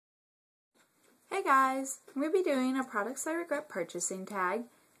Hey guys, I'm going to be doing a products I regret purchasing tag,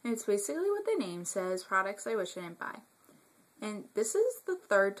 and it's basically what the name says, products I wish I didn't buy. And this is the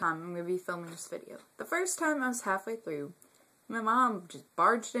third time I'm going to be filming this video. The first time I was halfway through, my mom just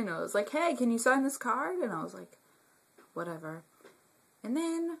barged in and was like, hey, can you sign this card? And I was like, whatever. And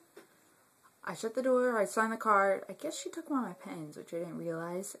then I shut the door, I signed the card, I guess she took one of my pens, which I didn't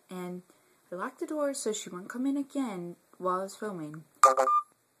realize, and I locked the door so she wouldn't come in again while I was filming.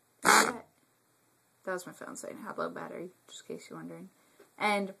 That was my phone saying it had low battery, just in case you're wondering.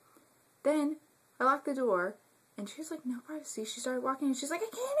 And then I locked the door, and she was like, no privacy. She started walking, and she's like, I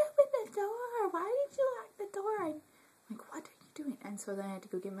can't open the door. Why did you lock the door? I'm like, what are you doing? And so then I had to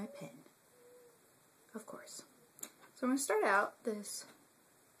go get my pen. Of course. So I'm going to start out. This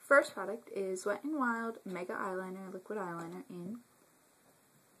first product is Wet n Wild Mega Eyeliner, Liquid Eyeliner in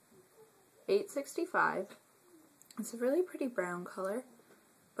 865. It's a really pretty brown color,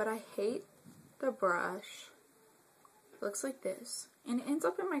 but I hate the brush. It looks like this, and it ends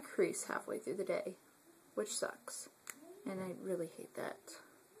up in my crease halfway through the day, which sucks, and I really hate that.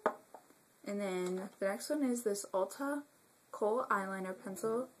 And then the next one is this Ulta Kohl Eyeliner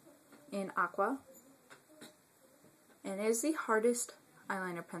Pencil in Aqua, and it is the hardest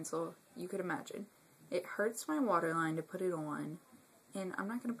eyeliner pencil you could imagine. It hurts my waterline to put it on, and I'm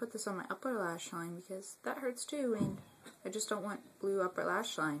not going to put this on my upper lash line because that hurts too, and I just don't want blue upper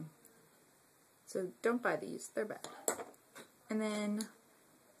lash line. So don't buy these, they're bad. And then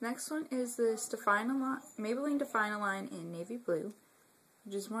next one is this Maybelline Define-A-Line in navy blue,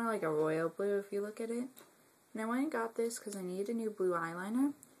 which is more like a royal blue if you look at it. And I went and got this because I needed a new blue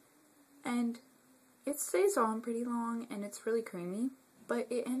eyeliner, and it stays on pretty long and it's really creamy, but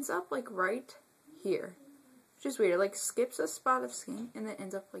it ends up like right here, which is weird. It like skips a spot of skin and then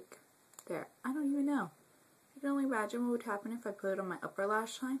ends up like there. I don't even know. I can only imagine what would happen if I put it on my upper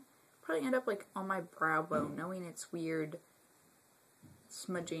lash line. Probably end up like on my brow bone, knowing its weird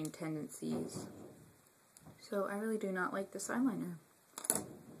smudging tendencies. So I really do not like this eyeliner.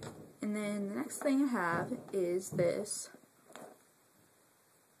 And then the next thing I have is this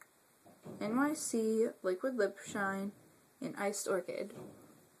NYC Liquid Lip Shine in Iced Orchid.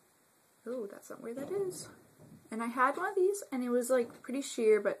 Oh, that's not where that is. And I had one of these, and it was like pretty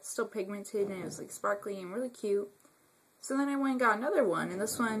sheer but still pigmented, and it was like sparkly and really cute. So then I went and got another one, and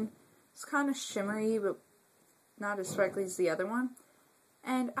this one it's kind of shimmery, but not as sparkly as the other one.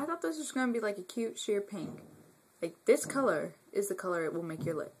 And I thought this was going to be like a cute sheer pink. Like, this color is the color it will make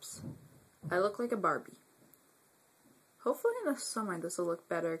your lips. I look like a Barbie. Hopefully in the summer this will look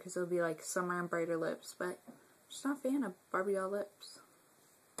better, because it'll be like summer and brighter lips. But I'm just not a fan of Barbie doll lips.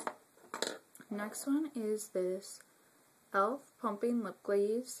 Next one is this e.l.f. Pumping Lip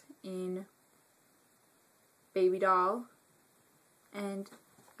Glaze in Baby Doll. And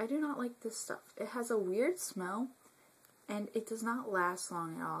I do not like this stuff. It has a weird smell, and it does not last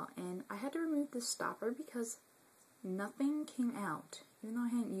long at all. And I had to remove this stopper because nothing came out, even though I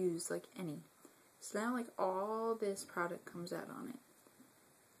hadn't used like any. So now like all this product comes out on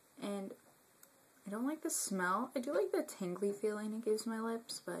it. And I don't like the smell. I do like the tingly feeling it gives my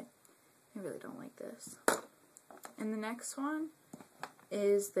lips, but I really don't like this. And the next one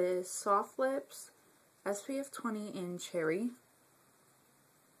is this Soft Lips SPF 20 in Cherry.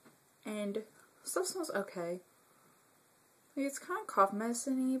 And stuff smells okay. It's kind of cough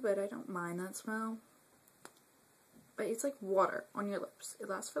medicine-y, but I don't mind that smell. But it's like water on your lips. It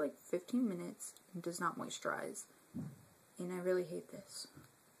lasts for like 15 minutes and does not moisturize. And I really hate this.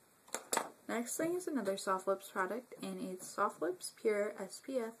 Next thing is another Soft Lips product, and it's Soft Lips Pure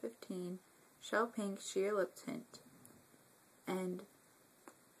SPF 15 Shell Pink Sheer Lip Tint. And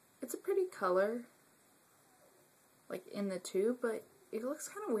it's a pretty color, like in the tube, but it looks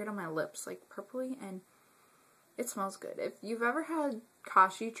kind of weird on my lips, like purpley, and it smells good. If you've ever had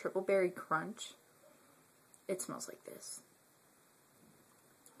Kashi Triple Berry Crunch, it smells like this.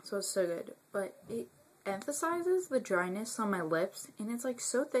 So it's so good, but it emphasizes the dryness on my lips, and it's like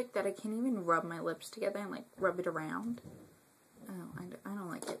so thick that I can't even rub my lips together and like rub it around. Oh, I don't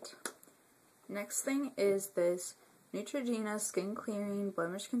like it. Next thing is this Neutrogena Skin Clearing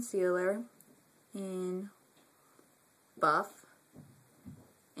Blemish Concealer in Buff.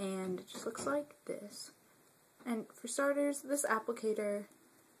 And it just looks like this. And for starters, this applicator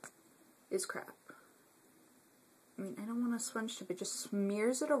is crap. I mean, I don't want a sponge tip. It just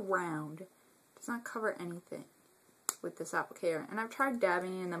smears it around. It does not cover anything with this applicator. And I've tried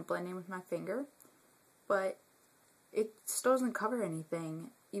dabbing and then blending with my finger, but it still doesn't cover anything,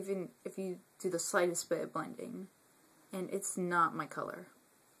 even if you do the slightest bit of blending. And it's not my color.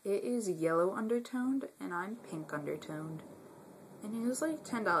 It is yellow undertoned, and I'm pink undertoned. And it was like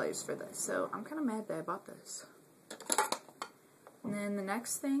 $10 for this, so I'm kind of mad that I bought this. And then the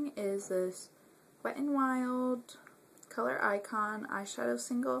next thing is this Wet n Wild Color Icon eyeshadow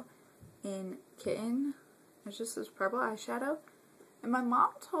single in Kitten. It's just this purple eyeshadow. And my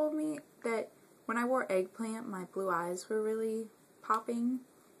mom told me that when I wore Eggplant, my blue eyes were really popping.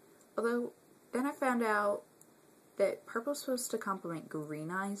 Although, then I found out that purple's supposed to complement green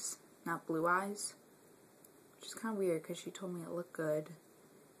eyes, not blue eyes. Which is kind of weird because she told me it looked good.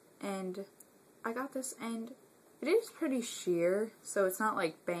 And I got this, and it is pretty sheer, so it's not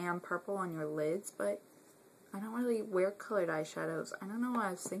like bam purple on your lids, but I don't really wear colored eyeshadows. I don't know what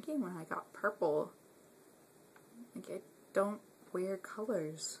I was thinking when I got purple. Like, I don't wear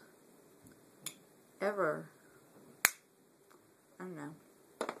colors. Ever. I don't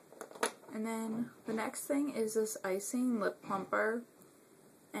know. And then the next thing is this Icing Lip Plumper,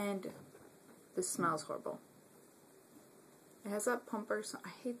 and this smells horrible. It has that plumper smell.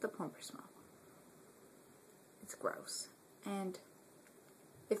 I hate the plumper smell. It's gross. And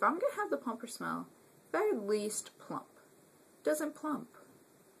if I'm gonna have the plumper smell, it better at least plump. It doesn't plump.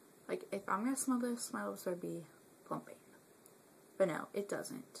 Like, if I'm gonna smell this, my lips would be plumping. But no, it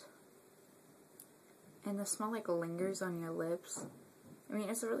doesn't. And the smell like lingers on your lips. I mean,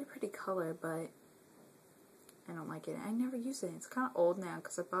 it's a really pretty color, but I don't like it. I never use it. It's kind of old now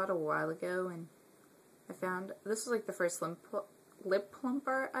because I bought it a while ago, and I found this was like the first lip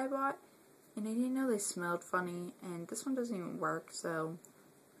plumper I bought, and I didn't know they smelled funny, and this one doesn't even work, so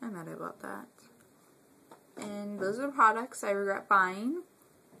I'm mad about that. And those are the products I regret buying.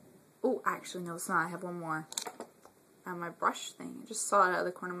 Oh, actually, no, it's not. I have one more. My brush thing. I just saw it out of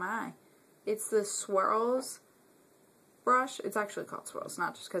the corner of my eye. It's the Swirls brush. It's actually called Swirls,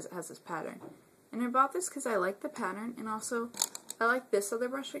 not just because it has this pattern. And I bought this because I like the pattern, and also I like this other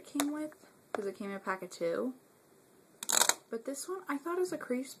brush it came with, because it came in a pack of 2. But this one, I thought it was a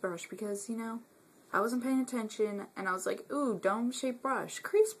crease brush because, you know, I wasn't paying attention, and I was like, ooh, dome-shaped brush,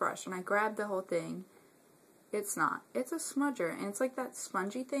 crease brush, and I grabbed the whole thing. It's not. It's a smudger, and it's like that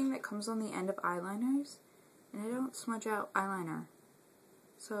spongy thing that comes on the end of eyeliners, and I don't smudge out eyeliner.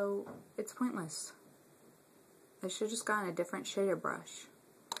 So, it's pointless. I should have just gotten a different shader brush,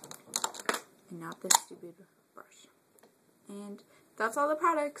 and not this stupid brush. And that's all the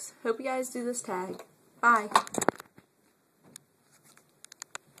products. Hope you guys do this tag. Bye.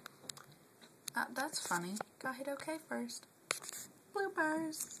 That's funny. Got hit okay first.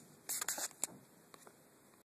 Bloopers.